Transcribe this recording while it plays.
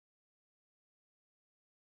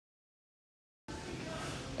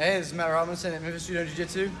Hey, this is Matt Robinson at Memphis Judo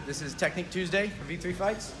Jiu-Jitsu. This is Technique Tuesday for V3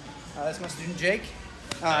 Fights. That's my student Jake.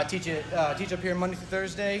 Teach up here Monday through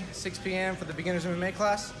Thursday, 6 p.m. for the beginners MMA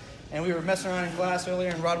class. And we were messing around in class earlier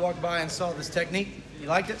and Rod walked by and saw this technique. He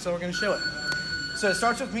liked it, so we're going to show it. So it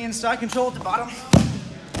starts with me in side control at the bottom.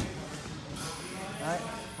 Alright,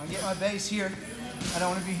 I'm getting my base here. I don't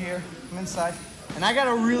want to be here. I'm inside. And I got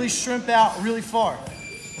to really shrimp out really far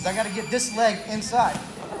because I got to get this leg inside.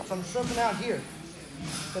 So I'm shrimping out here.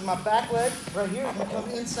 Then my back leg right here is going to come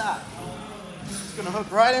inside. It's going to hook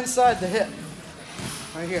right inside the hip.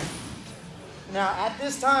 Right here. Now at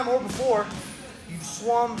this time or before, you've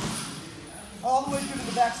swum all the way through to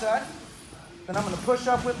the backside. Then I'm going to push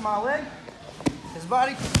up with my leg, his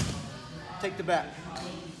body, take the back.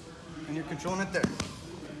 And you're controlling it there.